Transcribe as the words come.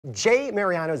Jay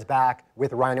Mariano's back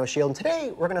with Rhino Shield, and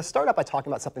today we're going to start out by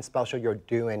talking about something special you're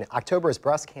doing. October is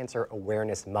Breast Cancer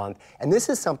Awareness Month, and this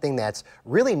is something that's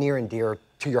really near and dear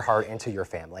to your heart and to your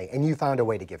family, and you found a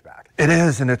way to give back. It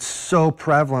is, and it's so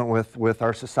prevalent with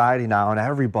our society now, and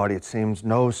everybody, it seems,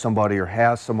 knows somebody or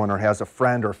has someone or has a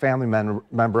friend or family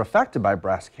member affected by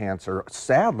breast cancer.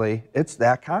 Sadly, it's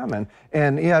that common,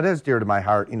 and yeah, it is dear to my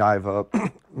heart. You know, I have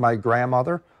my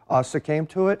grandmother succumbed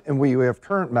to it, and we have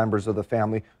current members of the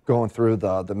family going through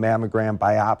the mammogram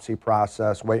biopsy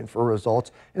process, waiting for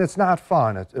results, and it's not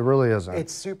fun. It really isn't.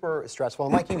 It's super stressful,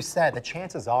 and like you said, the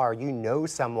chances are you know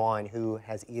someone who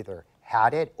has either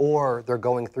had it or they're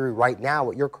going through right now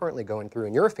what you're currently going through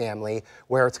in your family,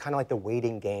 where it's kind of like the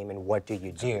waiting game and what do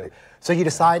you do. So you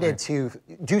decided to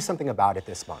do something about it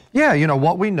this month. Yeah, you know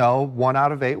what we know, 1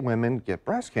 out of 8 women get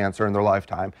breast cancer in their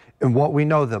lifetime, and what we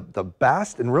know the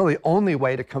best and really only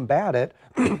way to combat it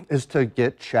is to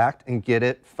get checked and get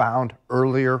it found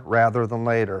earlier rather than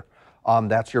later.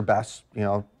 That's your best, you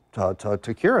know,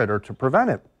 to cure it or to prevent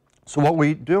it. So what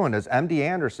we're doing is MD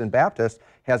Anderson Baptist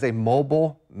has a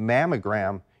mobile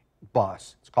mammogram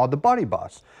bus. It's called the Buddy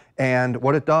Bus. And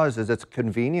what it does is it's a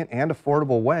convenient and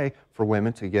affordable way for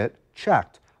women to get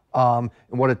checked. And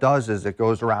what it does is it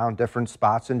goes around different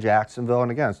spots in Jacksonville,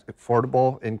 and again, it's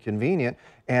affordable and convenient.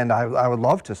 And I would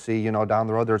love to see, you know, down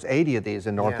the road, there's 80 of these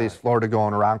in Northeast Florida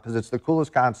going around, because it's the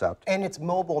coolest concept. And it's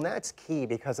mobile, and that's key,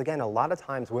 because again, a lot of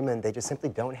times women, they just simply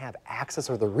don't have access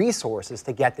or the resources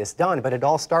to get this done. But it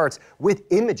all starts with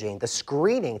imaging, the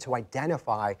screening to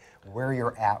identify where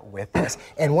you're at with this.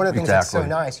 And one of the things that's so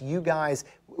nice, you guys,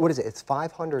 what is it? It's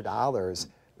 $500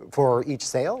 for each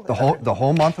sale? The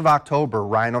whole month of October,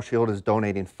 Rhino Shield is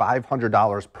donating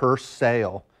 $500 per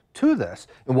sale to this.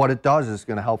 And what it does is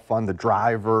going to help fund the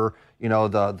driver, you know,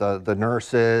 the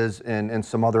nurses and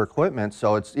some other equipment.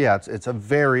 So it's a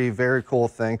very, very cool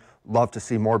thing. Love to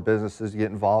see more businesses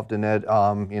get involved in it.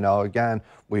 You know, again,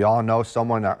 we all know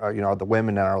someone, you know, the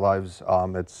women in our lives,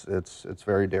 it's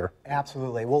very dear.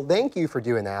 Absolutely. Well, thank you for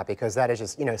doing that, because that is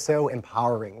just, you know, so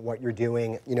empowering what you're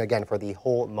doing, you know, again, for the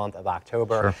whole month of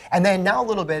October. Sure. And then now a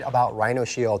little bit about Rhino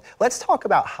Shield. Let's talk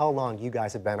about how long you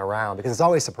guys have been around, because it's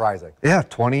always surprising. Yeah,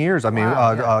 20 years. I mean,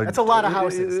 wow, that's a lot of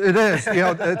houses. It is. You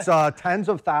know, it's tens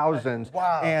of thousands.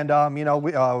 Wow. And, you know,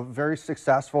 we very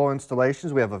successful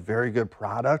installations. We have a very good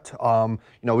product. You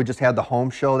know, we just had the home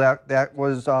show that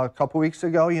was a couple weeks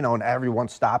ago, you know, and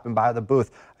everyone's stopping by the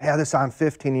booth. I had this on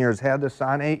 15 years, had this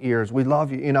on 8 years. We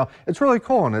love you. You know, it's really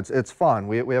cool, and it's fun.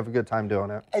 We have a good time doing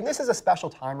it. And this is a special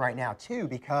time right now, too,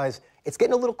 because it's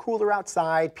getting a little cooler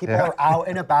outside. People are out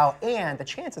and about, and the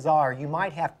chances are you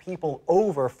might have people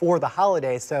over for the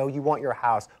holidays, so you want your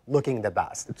house looking the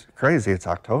best. It's crazy. It's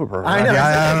October. I know.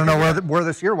 I don't know where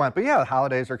this year went, but yeah, the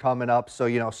holidays are coming up, so,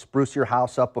 you know, spruce your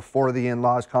house up before the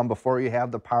in-laws come, before you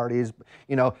have the parties.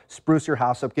 You know, spruce your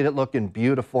house up, get it looking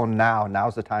beautiful now.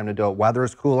 Now's the time to do it. Weather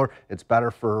is cooler. It's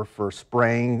better for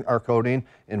spraying our coating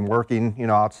and working, you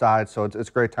know, outside, so it's a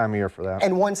great time of year for that.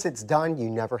 And once it's done,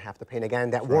 you never have to paint again.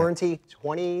 That warranty,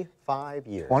 25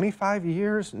 years. 25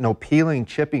 years? No peeling,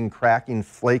 chipping, cracking,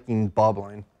 flaking,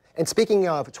 bubbling. And speaking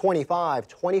of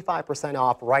 25%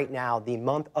 off right now, the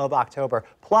month of October,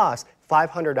 plus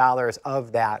 $500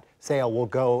 of that sale will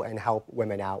go and help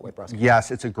women out with breast cancer.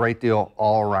 Yes, it's a great deal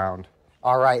all around.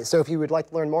 All right, so if you would like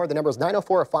to learn more, the number is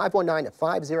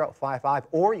 904-519-5055,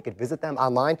 or you could visit them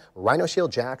online,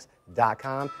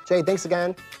 rhinoshieldjacks.com. Jay, thanks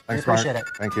again. Thanks, we appreciate it.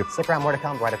 Thank you. Stick around, more to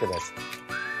come right after this.